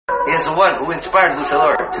is the one who inspired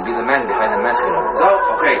Luchador to be the man behind the mascara. So,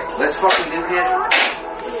 okay, let's fucking do it.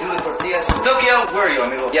 Do the tortillas. Tokyo, where are you,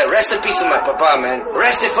 amigo? Yeah, rest in peace to my papa, man.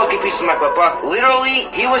 Rest in fucking peace to my papa. Literally,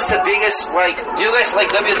 he was the biggest, like, do you guys like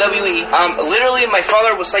WWE? Literally, my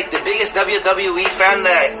father was like the biggest WWE fan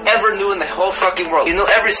that I ever knew in the whole fucking world. He knew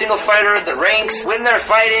every single fighter, the ranks, when they're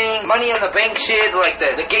fighting, Money in the Bank shit, like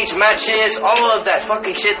the cage matches, all of that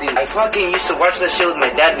fucking shit, dude. I fucking used to watch that shit with my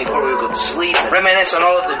dad before we would go to sleep, reminisce on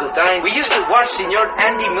all of the good times. We used to watch Senor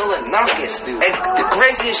Andy Milonakis, dude. And the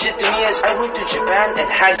craziest shit to me is, I went to Japan and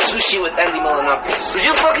had sushi with Andy Milonakis. Could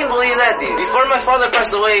you fucking believe that, dude? Before my father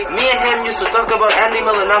passed away, me and him used to talk about Andy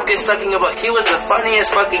Milonakis, talking about he was the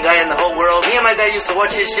funniest fucking guy in the whole world. Me and my dad used to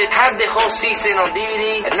watch his shit, had the whole season on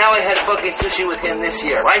DVD, and now I had fucking sushi with him this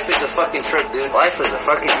year. Life is a fucking trip, dude. Life is a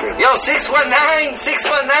fucking trip. Yo, 619!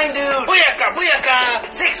 619, dude! Booyaka! Booyaka!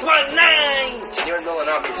 619! Senor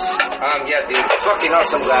Milonakis. Yeah, dude. Fucking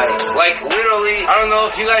awesome guy. Like, literally, I don't know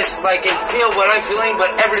if you guys, like, can feel what I'm feeling,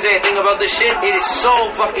 but every day I think about this shit, it is so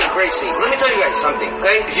fucking crazy. Let me tell you guys something,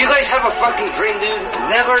 okay? If you guys have a fucking dream, dude,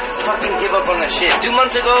 never fucking give up on that shit. 2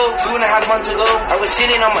 months ago, 2.5 months ago, I was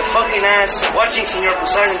sitting on my fucking ass, watching Senor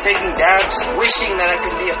Poseidon taking dabs, wishing that I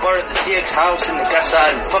could be a part of the CX house in the casa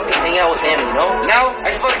and fucking hang out with him, you know? Now,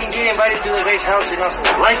 I fucking get invited to the guy's house and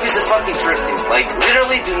life is a fucking trip, dude. Like,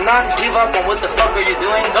 literally, do not give up on what the fuck are you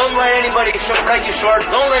doing. Don't let anybody cut you short.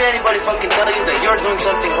 Don't let anybody fucking tell you that you're doing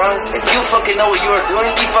something wrong. If you fucking know what you are doing,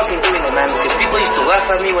 keep fucking doing it, man. Because people used to laugh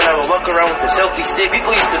at me when I would walk around with the selfie stick.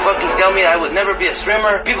 People used to fucking tell me I would never be a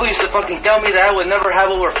streamer. People used to fucking tell me that I would never have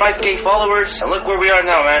over 5K followers. And look where we are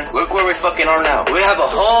now, man. Look where we fucking are now. We have a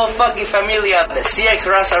whole fucking familia, the CX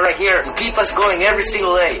Raza right here, to keep us going every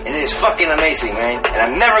single day. And it is fucking amazing, man. And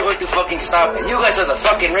I'm never going to fucking stop. And you guys are the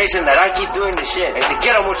fucking reason that I keep doing this shit. And to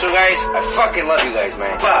get on mucho, guys, I fucking love you guys,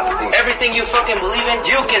 man. Fuck, dude. Everything you fucking believe in,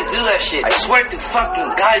 you can do that shit. I swear to fucking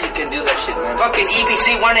God, you can do that shit, man. Fucking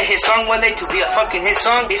EBC wanted his song one day to be a fucking hit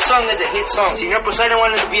song. His song is a hit song. Senor Poseidon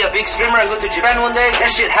wanted to be a big streamer. I go to Japan one day.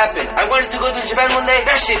 That shit happened. I wanted to go to Japan one day.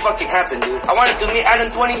 That shit fucking happened, dude. I wanted to meet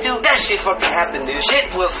Adam 22. That shit fucking happened, dude.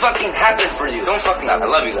 Shit will fucking happen for you. Don't fucking laugh. I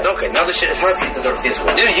love you guys. Okay, now the shit is let's get to the this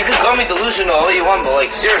one. Dude, you can call me delusional all you want, but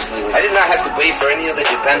like seriously, I did not have to pay for any of the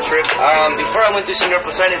Japan trip. Before I went to Senor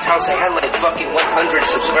Poseidon's house, I had like fucking 100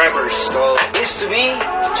 subscribers. So this to me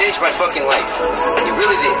changed my fucking life. It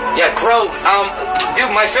really did. Yeah, Crow.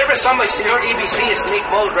 Dude, my favorite song by Senor EBC is Nick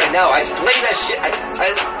Mode right now. I play that shit.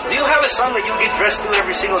 Do you have a song that you get dressed to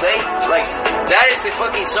every single day? Like, that is the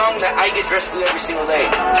fucking song that I get dressed to every single day.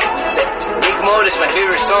 Nick Mode is my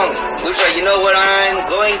favorite song. Lucha, you know what? I'm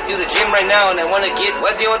going to the gym right now and I want to get,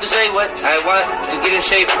 what do you want to say? What? I want to get in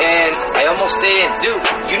shape and I almost stay in. Dude,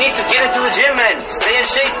 you need to get into the gym, man. Stay in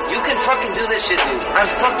shape. You can fucking do this shit, dude. I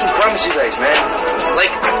fucking promise you guys, man.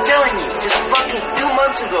 Like, I'm telling you, just fucking 2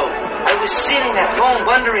 months ago, I was sitting at home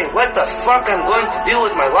wondering what the fuck I'm going to do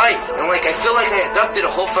with my life. And like, I feel like I adopted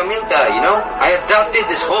a whole familia, you know? I adopted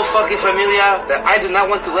this whole fucking familia that I do not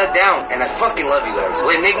want to let down. And I fucking love you guys.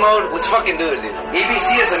 Wait, Nick Mode, let's fucking do it, dude.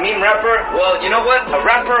 ABC is a meme rapper. Well, you know what? A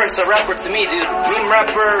rapper is a rapper to me, dude. Meme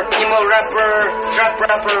rapper, emo rapper, trap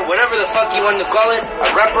rapper, whatever the fuck you want to call it. A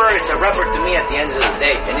rapper is a rapper to me at the end of the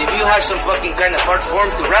day. And if you have some fucking kind of hard form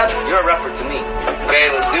to rap, you're a rapper to me. Okay,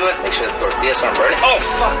 let's do it. Make sure the tortillas aren't burning. Oh,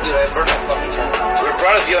 fuck, dude, I burned my fucking phone. We're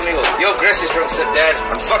proud of you, amigo. Yo, gracias, bro, stepdad.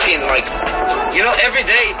 I'm fucking, like, you know, every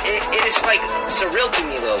day, it is, like, surreal to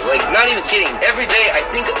me, though. Like, not even kidding. Every day, I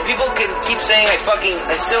think people can keep saying I'm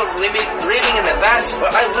still living in the past,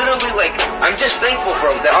 but I literally, like, I'm just thankful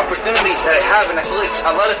for the opportunities that I have, and I feel like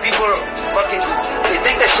a lot of people are fucking, they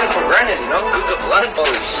take that shit for granted, you know? Cook up lunch.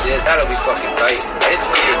 Holy shit, that'll be fucking tight. I hit the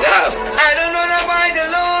figure that out. I don't know to find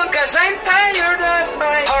alone, cause I'm tired of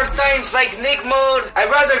my hard times like Nick Mode. I'd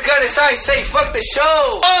rather cut his eyes, say fuck the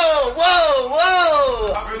show. Whoa, whoa,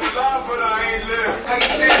 whoa. I've been alive, but I ain't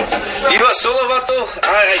lived. You got solo, vato?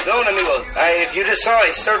 I don't, amigo. If you just saw,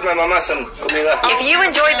 I served my mama some comida. If you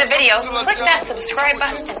enjoyed the video, click that subscribe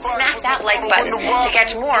button and smack that like button to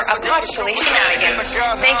catch more Opochtli shenanigans.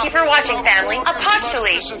 Thank you for watching, family.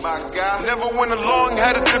 Opochtli. Never went along,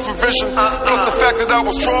 had a different vision. Plus the fact that I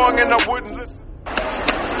was strong and I wouldn't listen.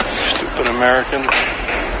 Stupid Americans.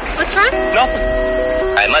 What's wrong? Nothing.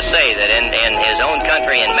 I must say that in his own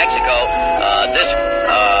country, in Mexico,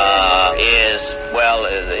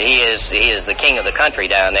 he is the king of the country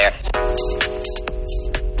down there.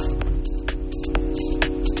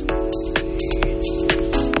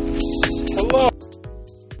 Hello.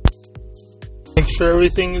 Make sure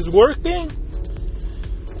everything is working.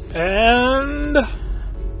 And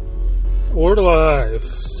we're live.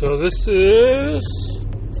 So this is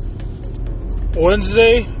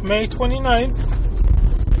Wednesday, May 29th,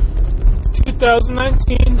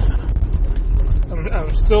 2019. I'm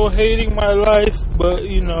still hating my life, but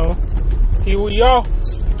you know, here we are.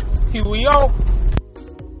 Here we are.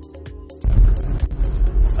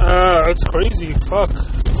 It's crazy. Fuck.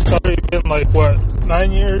 It's already been like, what,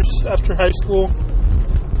 9 years after high school?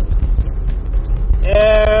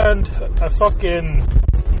 And I fucking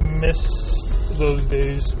miss those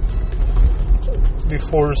days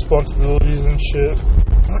before responsibilities and shit.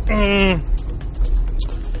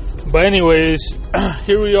 But anyways,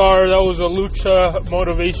 here we are. That was a Lucha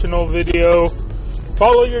Motivational video.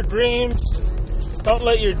 Follow your dreams. Don't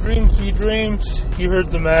let your dreams be dreams. You heard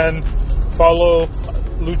the man. Follow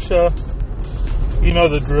Lucha. You know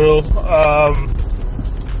the drill.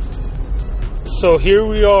 So here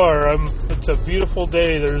we are. It's a beautiful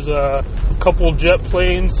day. There's a couple jet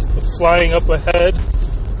planes flying up ahead,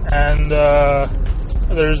 and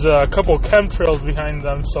there's a couple chemtrails behind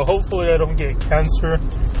them. So hopefully I don't get cancer.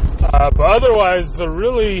 But otherwise, it's a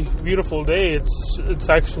really beautiful day. It's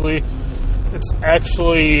actually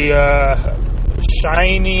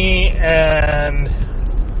shiny and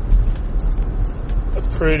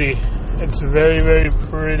pretty. It's very, very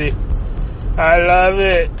pretty. I love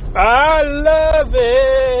it. I love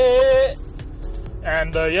it.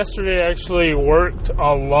 And yesterday I actually worked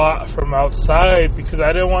a lot from outside because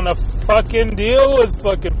I didn't want to fucking deal with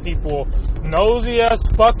fucking people. Nosy ass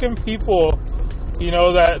fucking people. You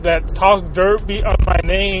know, that talk dirt on my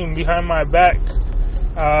name behind my back.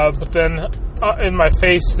 But then in my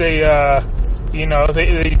face they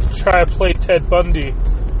try to play Ted Bundy.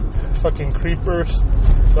 Fucking creepers.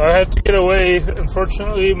 So I had to get away.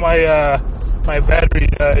 Unfortunately, my battery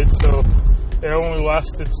died, so it only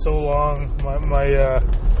lasted so long.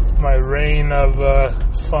 My reign of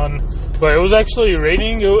fun, but it was actually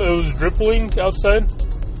raining. It was dripping outside,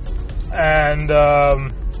 and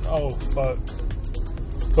oh fuck,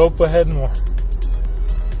 go up ahead more.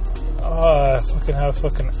 I fucking have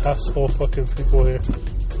fucking asshole fucking people here.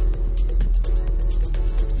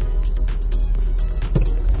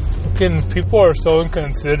 People are so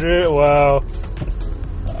inconsiderate. Wow.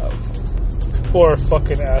 People are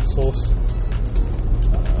fucking assholes.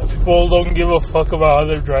 People don't give a fuck about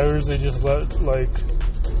other drivers. They just let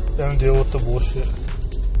them deal with the bullshit.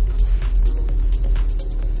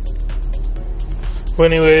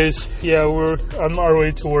 But anyways, yeah, we're on our way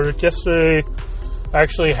to work. Yesterday, I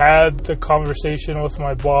actually had the conversation with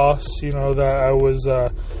my boss, that I was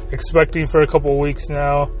expecting for a couple of weeks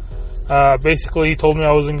now. Basically, he told me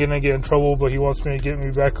I wasn't going to get in trouble, but he wants me to get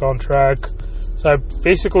me back on track. So I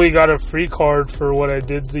basically got a free card for what I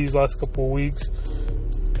did these last couple of weeks.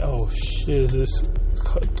 Oh shit, I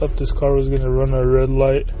thought this car was going to run a red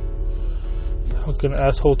light. Fucking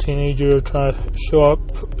asshole teenager trying to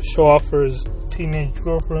show off for his teenage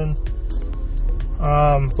girlfriend.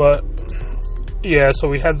 But yeah, so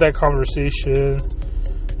we had that conversation.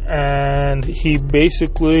 And he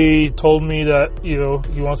basically told me that, he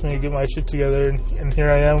wants me to get my shit together. And here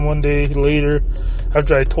I am one day later,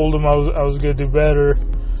 after I told him I was going to do better.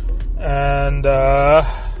 And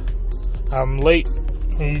I'm late.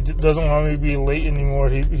 He doesn't want me to be late anymore.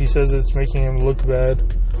 He says it's making him look bad.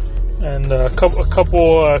 And a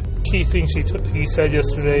couple key things he said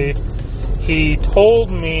yesterday. He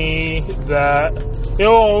told me that,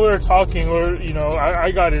 when we were talking,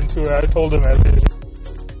 I got into it. I told him everything.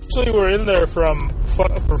 Actually, we're in there for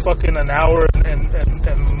fucking an hour and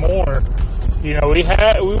more. We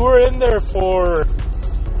were in there for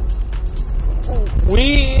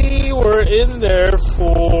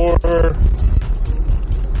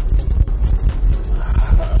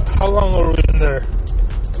how long were we in there?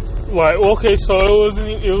 Like, okay, so it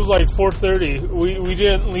was like 4:30. We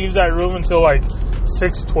didn't leave that room until like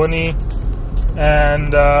 6:20,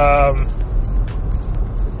 and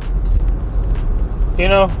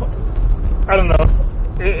I don't know.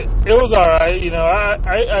 It was alright,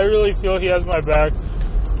 I really feel he has my back.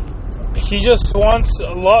 He just wants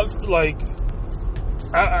a lot,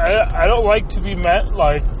 I don't like to be met,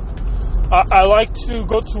 I like to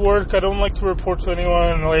go to work. I don't like to report to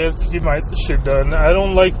anyone, and I have to keep my shit done. I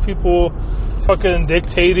don't like people fucking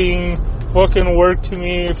dictating fucking work to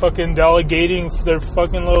me, fucking delegating their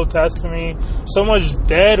fucking little tasks to me. So much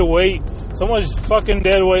dead weight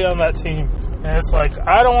on that team. And it's like,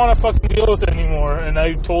 I don't want to fucking deal with it anymore. And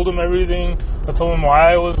I told him everything. I told him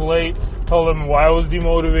why I was late. Told him why I was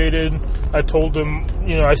demotivated. I told him,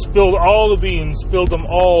 I spilled all the beans. Spilled them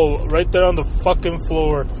all right there on the fucking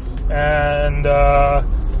floor. And,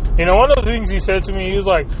 one of the things he said to me, he was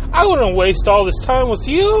like, I wouldn't waste all this time with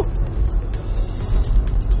you.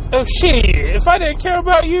 Oh shit! If I didn't care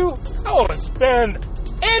about you, I wouldn't spend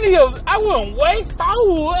I wouldn't waste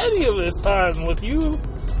any of this time with you.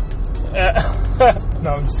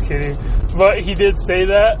 No, I'm just kidding. But he did say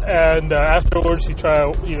that, and afterwards he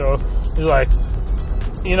tried, he's like,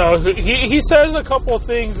 he says a couple of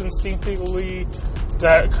things instinctively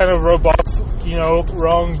that kind of rub off,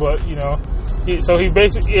 wrong, but, so he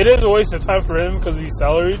basically, it is a waste of time for him because he's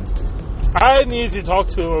salaried. I needed to talk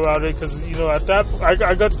to him about it because, at that,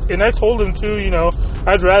 I told him too,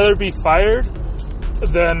 I'd rather be fired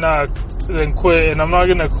than quit, and I'm not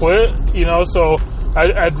gonna quit, so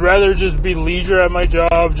I'd rather just be leisure at my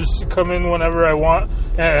job, just come in whenever I want,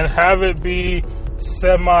 and have it be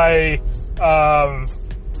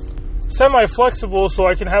semi-flexible so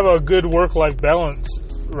I can have a good work-life balance,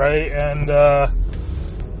 right? And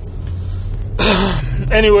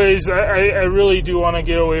anyways, I really do want to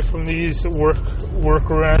get away from these work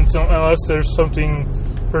rants unless there's something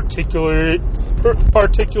particularly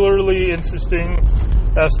interesting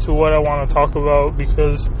as to what I want to talk about,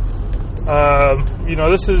 because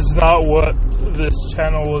this is not what this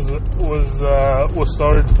channel was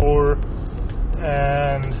started for,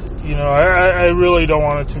 and I really don't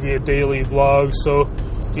want it to be a daily vlog. So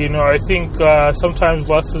I think sometimes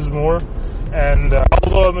less is more, and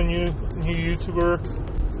although I'm a new YouTuber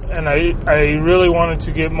and I really wanted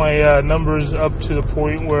to get my numbers up to the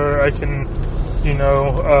point where I can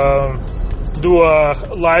do a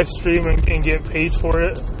live stream and get paid for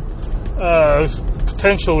it,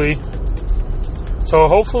 potentially. So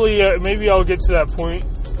hopefully, maybe I'll get to that point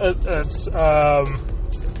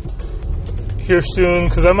here soon,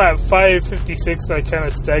 because I'm at 556. I kind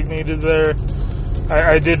of stagnated there.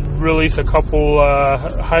 I did release a couple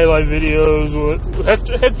highlight videos.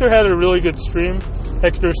 Hector had a really good stream,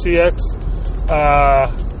 Hector CX,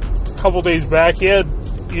 a couple days back. He had,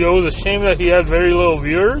 it was a shame that he had very little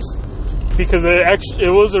viewers, because it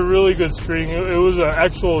was a really good stream. It was an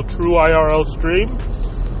actual true IRL stream,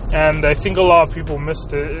 and I think a lot of people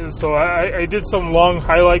missed it. So I did some long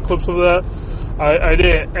highlight clips of that. I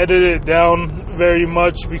didn't edit it down very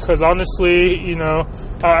much because honestly,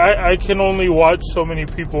 I can only watch so many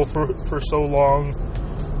people for so long.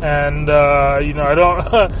 And, I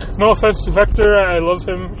don't, no offense to Hector, I love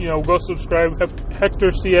him, go subscribe, Hector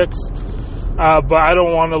CX, but I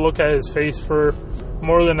don't want to look at his face for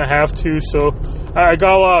more than I have to. So I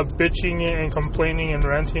got a lot of bitching and complaining and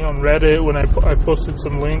ranting on Reddit when I posted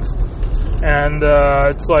some links. And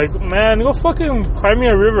it's like, man, go fucking cry me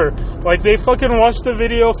a river. Like, they fucking watch the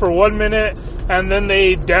video for 1 minute, and then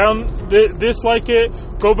they dislike it,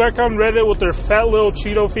 go back on Reddit with their fat little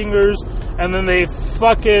Cheeto fingers, and then they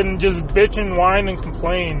fucking just bitch and whine and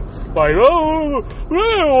complain. Like, oh,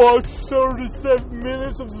 I watched 37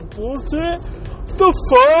 minutes of this bullshit? The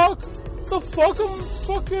fuck?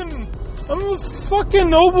 I'm a fucking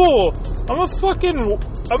noble. I'm a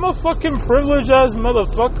fucking privileged ass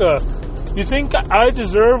motherfucker. You think I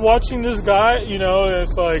deserve watching this guy?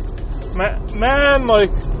 It's like, man, like,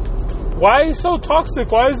 why are you so toxic?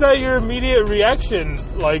 Why is that your immediate reaction?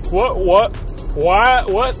 Like, why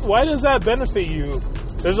does that benefit you?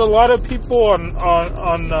 There's a lot of people on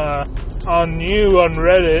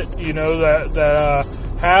Reddit, that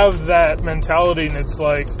have that mentality, and it's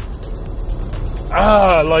like,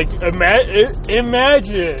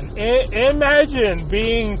 imagine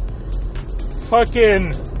being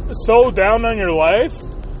fucking so down on your life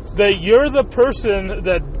that you're the person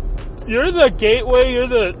that you're the gateway, you're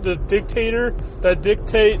the dictator that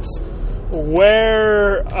dictates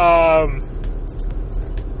where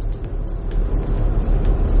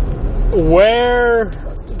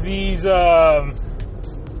these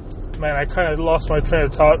man, I kind of lost my train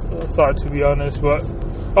of thought, to be honest. But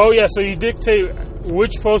oh yeah, so you dictate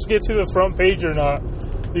which posts get to the front page or not.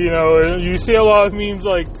 You see a lot of memes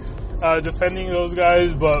like defending those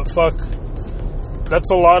guys, but fuck, that's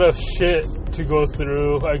a lot of shit to go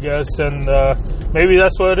through, I guess. And maybe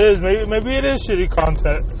that's what it is. Maybe it is shitty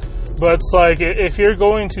content, but it's like, if you're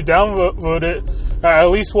going to downvote it, at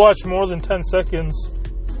least watch more than 10 seconds,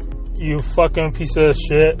 you fucking piece of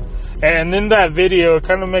shit. And in that video, it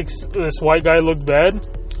kind of makes this white guy look bad,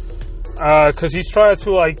 because he's trying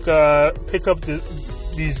to pick up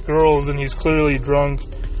these girls, and he's clearly drunk.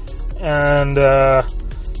 And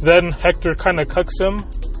then Hector kind of cucks him,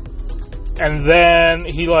 and then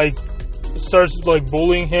he starts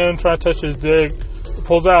bullying him, trying to touch his dick,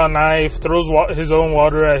 pulls out a knife, throws his own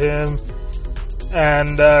water at him,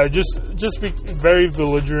 and just be very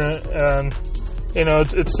belligerent. And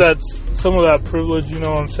it's that, some of that privilege, you know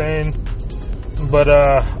what I'm saying? But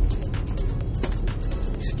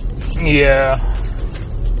yeah,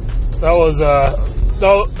 that was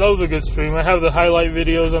that was a good stream. I have the highlight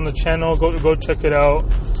videos on the channel. Go check it out.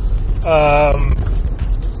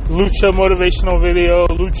 Lucha Motivational video.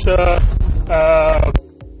 Lucha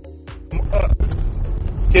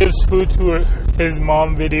gives food to his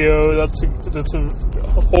mom video. That's a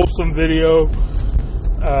wholesome video.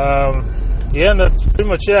 Yeah, and that's pretty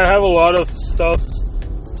much it. I have a lot of stuff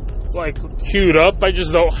like queued up. I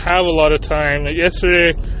just don't have a lot of time. Like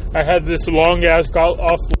yesterday, I had this long ass got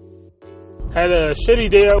off. Had a shitty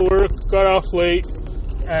day at work. Got off late,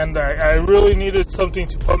 and I really needed something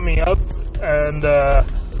to pump me up, and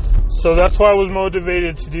so that's why I was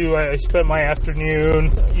motivated to do. I spent my afternoon,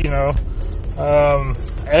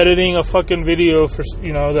 editing a fucking video for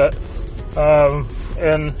that,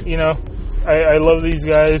 and I love these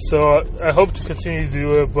guys, so I hope to continue to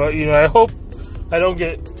do it. But I hope I don't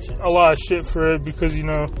get a lot of shit for it because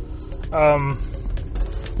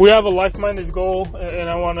we have a like-minded goal, and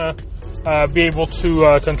I want to be able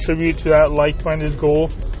to contribute to that like-minded goal.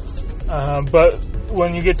 But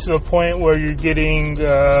when you get to the point where you're getting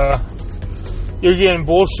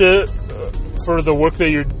bullshit for the work that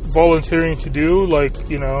you're volunteering to do,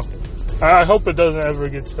 I hope it doesn't ever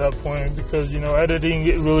get to that point because editing,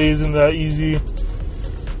 it really isn't that easy.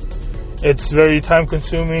 It's very time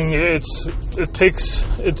consuming. It's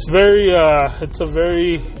a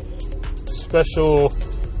very special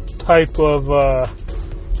type of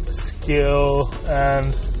skill,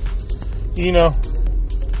 and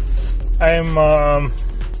I'm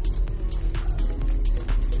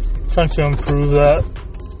trying to improve that.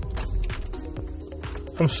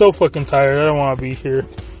 I'm so fucking tired. I don't want to be here.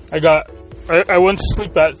 I went to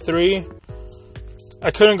sleep at 3. I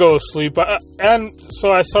couldn't go to sleep, and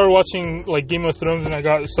so I started watching Game of Thrones, and I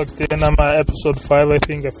got sucked in. I'm at episode 5. I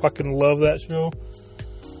think I fucking love that show.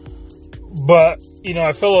 But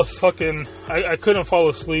I fell fucking. I couldn't fall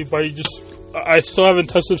asleep. I still haven't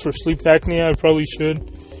tested for sleep apnea. I probably should.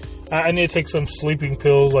 I need to take some sleeping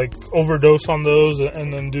pills, overdose on those,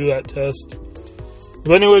 and then do that test.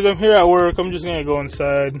 But anyways, I'm here at work. I'm just gonna go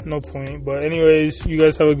inside. No point. But anyways, you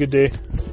guys have a good day.